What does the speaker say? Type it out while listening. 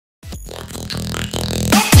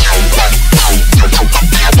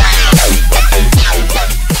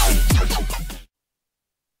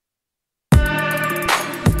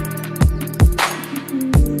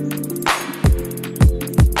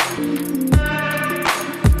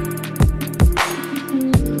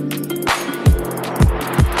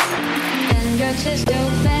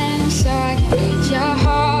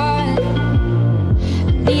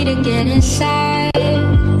inside,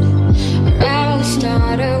 or I'll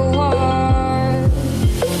start a war.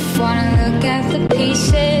 Wanna look at the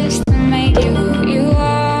pieces that make you who you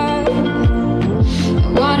are. I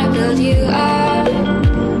wanna build you up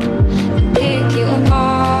and pick you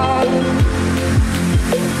apart.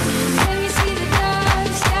 Let me see the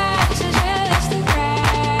dark skies are just the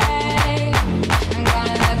right. I'm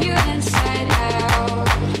gonna love you inside out.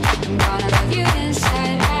 I'm gonna love you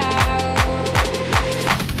inside out.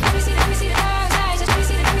 Let me see the dark skies. Let me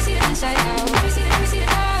see the inside out. Let me see the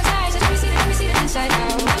dark skies. Let me see the inside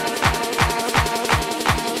out.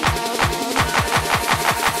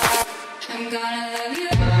 I'm gonna love you.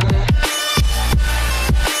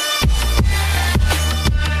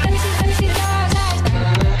 Let me see the dark skies. I'm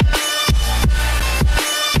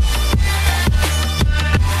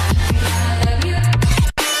gonna love you.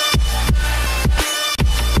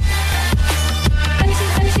 Let me see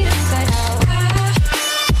the inside out.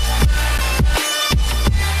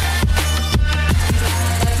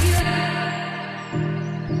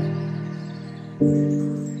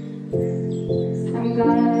 I'm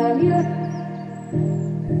gonna love you.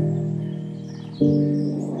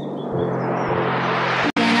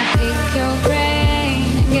 Then I pick your brain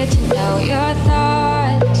and get to know your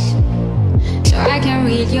thoughts, so I can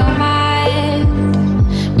read your mind.